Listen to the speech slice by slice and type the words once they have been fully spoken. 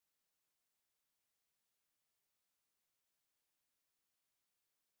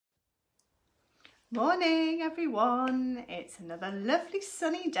Morning everyone, it's another lovely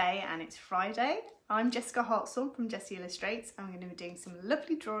sunny day and it's Friday. I'm Jessica Hartzell from Jessi Illustrates and I'm going to be doing some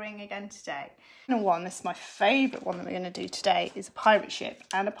lovely drawing again today. This is my favourite one that we're going to do today, is a pirate ship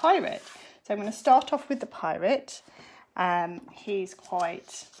and a pirate. So I'm going to start off with the pirate. I think he's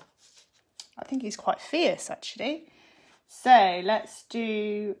quite fierce actually. So let's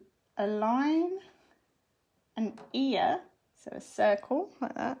do a line, an ear, so a circle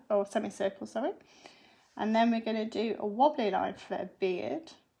like that, or semicircle, sorry. And then we're going to do a wobbly line for a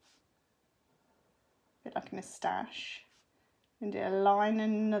beard, a bit like a moustache, and do a line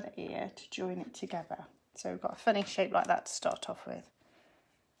and another ear to join it together. So we've got a funny shape like that to start off with.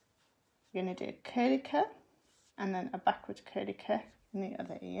 We're going to do a curly cur, and then a backward curly cur in the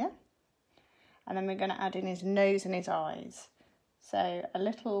other ear. And then we're going to add in his nose and his eyes. So a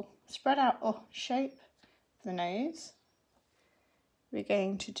little spread out shape for the nose. We're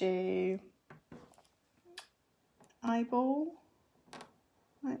going to do eyeball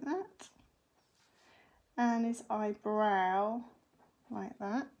like that, and his eyebrow like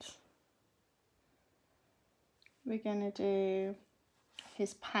that. We're going to do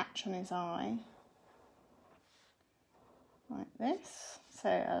his patch on his eye like this,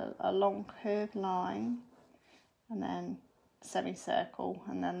 so a long curved line and then semicircle,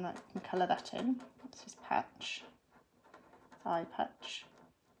 and then I can colour that in. That's his patch, his eye patch.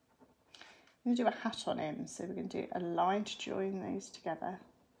 I'm going to do a hat on him, so we're going to do a line to join those together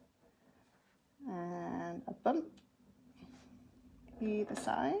and a bump either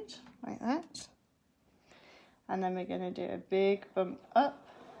side like that, and then we're going to do a big bump up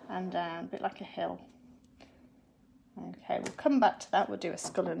and down, a bit like a hill. Okay, we'll come back to that. We'll do a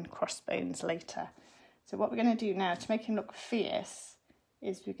skull and crossbones later. So what we're going to do now to make him look fierce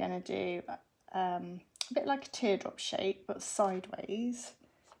is we're going to do a bit like a teardrop shape but sideways,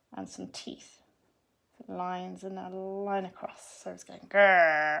 and some teeth, lines and a line across, so it's going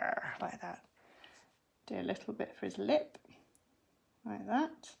grrr like that. Do a little bit for his lip like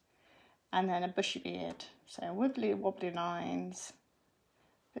that, and then a bushy beard, so wibbly wobbly lines,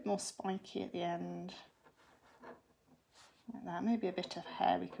 a bit more spiky at the end like that. Maybe a bit of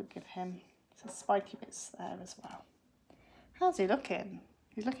hair we could give him, so spiky bits there as well. How's he looking?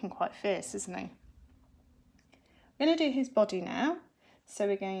 He's looking quite fierce, isn't he? We're going to do his body now. So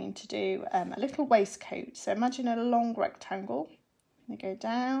we're going to do a little waistcoat. So imagine a long rectangle. We go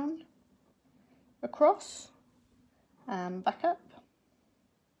down, across, and back up.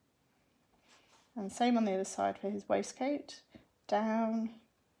 And same on the other side for his waistcoat. Down,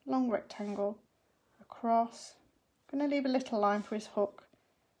 long rectangle, across. I'm going to leave a little line for his hook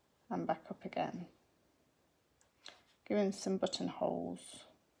and back up again. Give him some buttonholes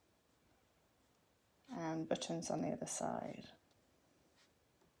and buttons on the other side.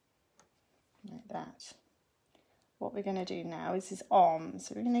 Like that. What we're going to do now is his arms.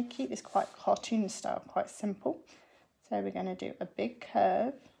 So we're going to keep this quite cartoon style, quite simple. So we're going to do a big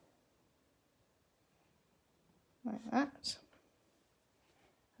curve like that.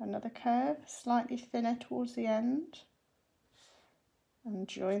 Another curve, slightly thinner towards the end, and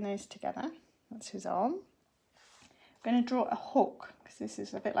join those together. That's his arm. I'm going to draw a hook, because this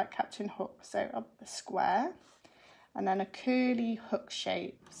is a bit like Captain Hook. So a square, and then a curly hook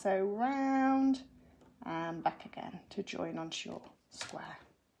shape, so round and back again to join onto your square.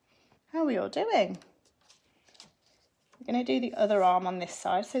 How are we all doing? We're going to do the other arm on this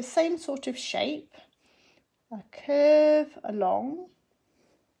side, so same sort of shape, a curve along.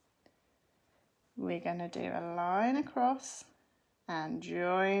 We're going to do a line across and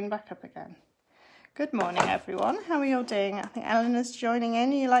join back up again. Good morning everyone, how are you all doing? I think Eleanor's joining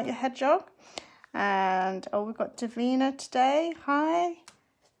in. You like your head jog? And we've got Davina today. Hi.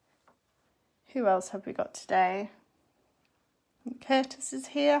 Who else have we got today? Curtis is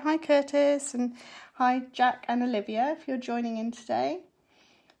here. Hi Curtis, and hi Jack and Olivia if you're joining in today.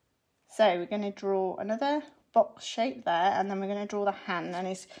 So we're going to draw another box shape there, and then we're going to draw the hand,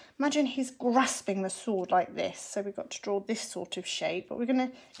 and imagine he's grasping the sword like this. So we've got to draw this sort of shape, but we're going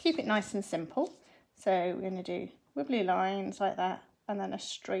to keep it nice and simple. So we're going to do wibbly lines like that, and then a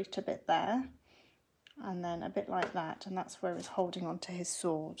straighter bit there, and then a bit like that, and that's where he's holding on to his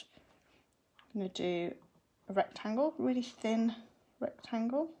sword. I'm going to do a rectangle, really thin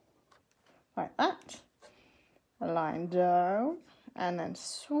rectangle, like that, a line down, and then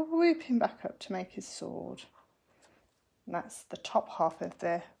swooping back up to make his sword. And that's the top half of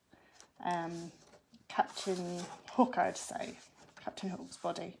the Captain Hook, I'd say, Captain Hook's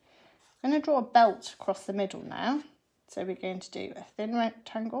body. I'm going to draw a belt across the middle now, so we're going to do a thin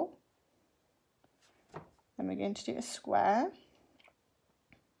rectangle, then we're going to do a square,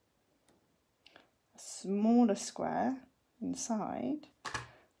 smaller square inside,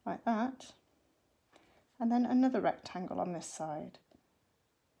 like that, and then another rectangle on this side.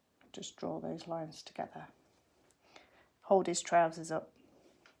 Just draw those lines together. Hold his trousers up.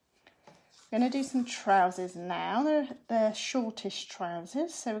 We're going to do some trousers now. They're shortish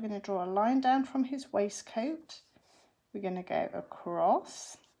trousers, so we're going to draw a line down from his waistcoat. We're going to go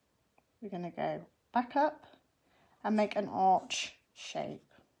across. We're going to go back up and make an arch shape.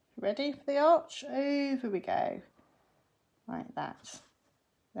 Ready for the arch? Over we go, like that.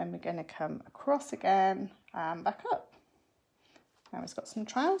 Then we're going to come across again and back up. Now he's got some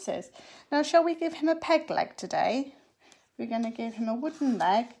trousers. Now shall we give him a peg leg today? We're going to give him a wooden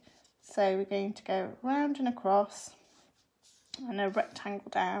leg. So we're going to go round and across and a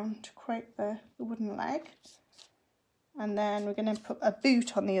rectangle down to create the wooden leg. And then we're going to put a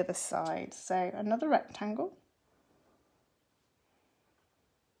boot on the other side. So another rectangle,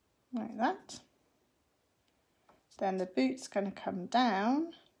 like that. Then the boot's going to come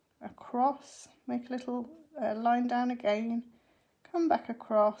down, across, make a little line down again, come back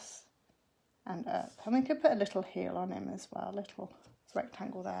across and up. And we could put a little heel on him as well, a little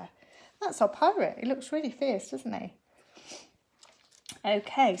rectangle there. That's our pirate. He looks really fierce, doesn't he?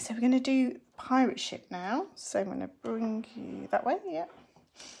 Okay, so we're going to do pirate ship now. So I'm going to bring you that way, yeah.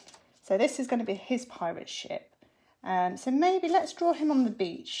 So this is going to be his pirate ship. So maybe let's draw him on the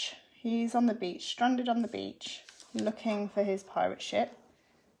beach. He's on the beach, stranded on the beach, looking for his pirate ship.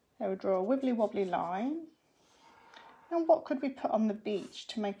 So we'll draw a wibbly wobbly line. And what could we put on the beach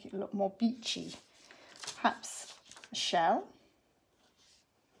to make it look more beachy? Perhaps a shell.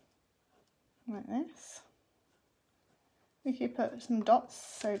 Like this. We could put some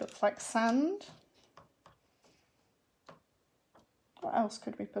dots so it looks like sand. What else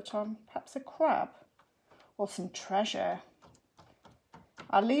could we put on? Perhaps a crab or some treasure.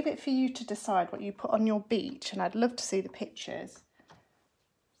 I'll leave it for you to decide what you put on your beach, and I'd love to see the pictures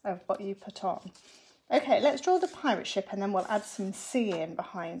of what you put on. Okay, let's draw the pirate ship and then we'll add some sea in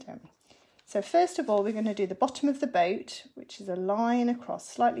behind him. So first of all, we're going to do the bottom of the boat, which is a line across,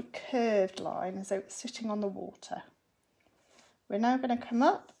 slightly curved line as though it's sitting on the water. We're now going to come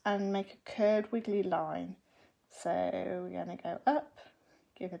up and make a curved wiggly line. So we're going to go up,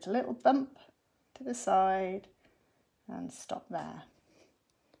 give it a little bump to the side and stop there.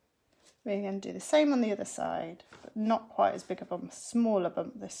 We're going to do the same on the other side, but not quite as big a bump, smaller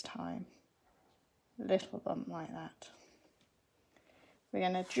bump this time. Little bump like that. We're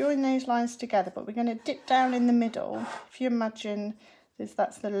going to join those lines together, but we're going to dip down in the middle. If you imagine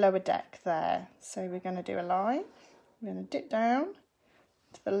that's the lower deck there. So we're going to do a line. We're going to dip down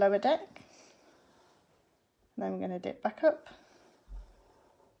to the lower deck. And then we're going to dip back up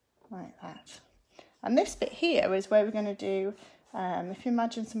like that. And this bit here is where we're going to do, if you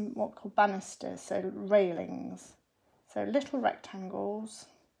imagine some what we call banisters, so railings. So little rectangles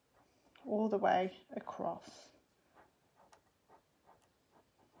all the way across.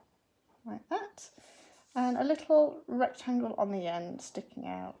 Like that, and a little rectangle on the end sticking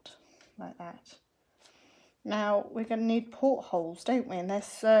out like that. Now we're going to need portholes, don't we? And they're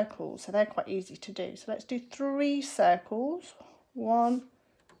circles, so they're quite easy to do. So let's do 3 circles. 1,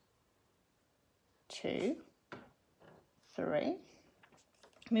 2, 3.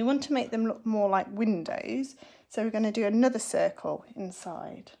 We want to make them look more like windows, so we're going to do another circle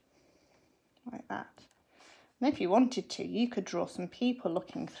inside like that. And if you wanted to, you could draw some people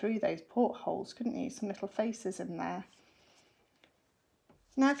looking through those portholes, couldn't you? Some little faces in there.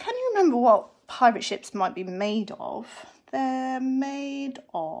 Now, can you remember what pirate ships might be made of? They're made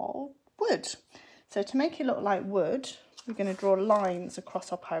of wood. So to make it look like wood, we're going to draw lines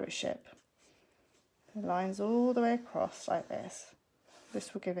across our pirate ship. The lines all the way across like this.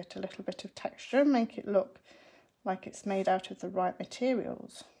 This will give it a little bit of texture and make it look like it's made out of the right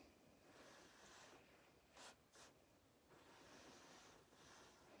materials.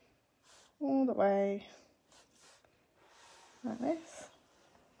 All the way like this.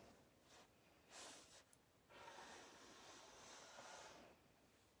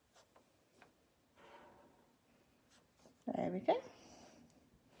 There we go.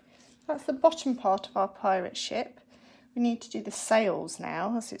 That's the bottom part of our pirate ship. We need to do the sails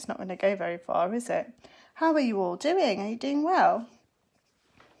now, as it's not going to go very far, is it? How are you all doing? Are you doing well?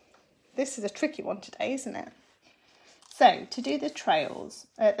 This is a tricky one today, isn't it? So, to do the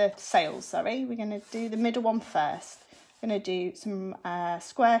sails, we're going to do the middle one first. We're going to do some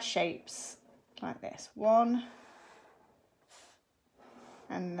square shapes like this. 1,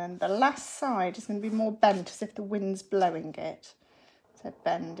 and then the last side is going to be more bent as if the wind's blowing it. So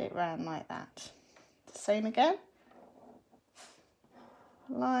bend it round like that. The same again.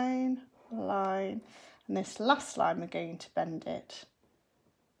 Line, line, and this last line we're going to bend it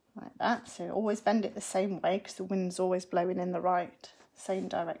like that. So always bend it the same way because the wind's always blowing in the same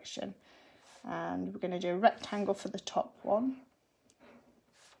direction. And we're going to do a rectangle for the top one,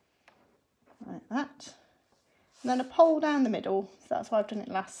 like that. And then a pole down the middle, so that's why I've done it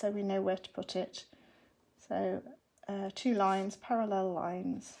last, so we know where to put it. So 2 lines, parallel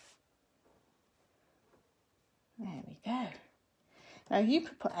lines. There we go. Now you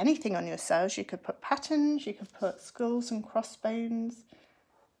could put anything on your sails. You could put patterns, you could put skulls and crossbones.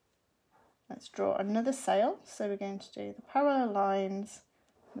 Let's draw another sail. So we're going to do the parallel lines,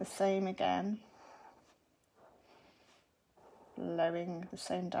 the same again, blowing the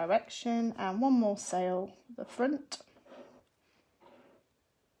same direction, and one more sail at the front,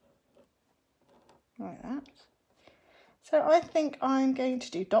 like that. So I think I'm going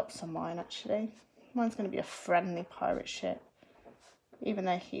to do dots on mine actually. Mine's going to be a friendly pirate ship. Even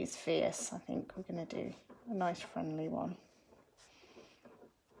though he's fierce, I think we're going to do a nice friendly one.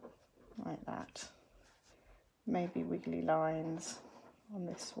 Like that. Maybe wiggly lines on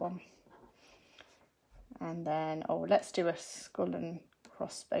this one. And then, oh, let's do a skull and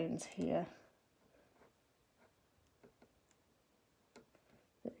crossbones here.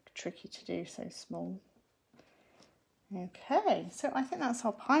 A bit tricky to do, so small. Okay, so I think that's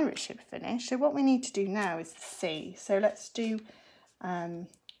our pirate ship finished. So what we need to do now is the sea. So let's do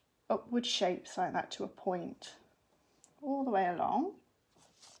upward shapes like that to a point all the way along.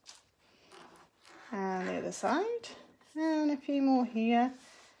 And the other side. And a few more here.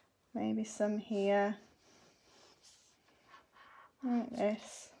 Maybe some here. Like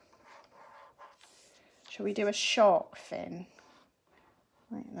this. Shall we do a shark fin?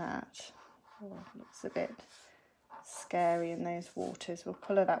 Like that. Oh, looks a bit scary in those waters. We'll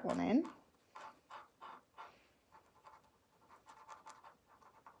colour that one in.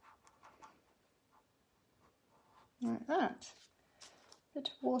 Like that. Bit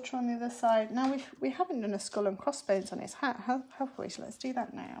of water on the other side. Now we haven't done a skull and crossbones on his hat, have we? So let's do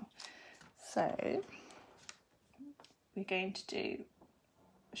that now. So we're going to do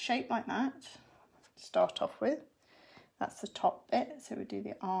a shape like that to start off with. That's the top bit. So we do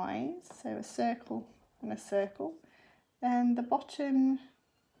the eyes. So a circle and a circle. Then the bottom,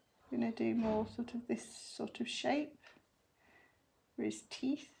 we're going to do more sort of this sort of shape for his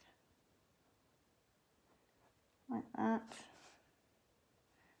teeth. Like that.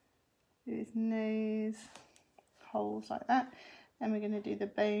 Do his nose, holes like that. Then we're going to do the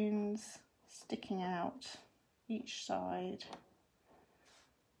bones sticking out each side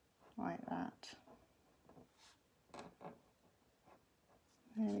like that.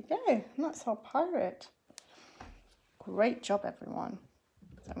 There we go, and that's our pirate. Great job, everyone.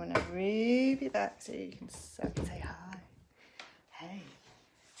 So I'm going to move you back so you can say hi. Hey.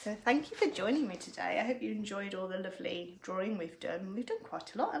 So thank you for joining me today. I hope you enjoyed all the lovely drawing we've done. We've done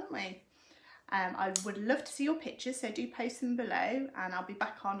quite a lot, haven't we? I would love to see your pictures, so do post them below, and I'll be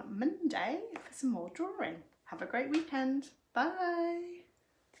back on Monday for some more drawing. Have a great weekend. Bye.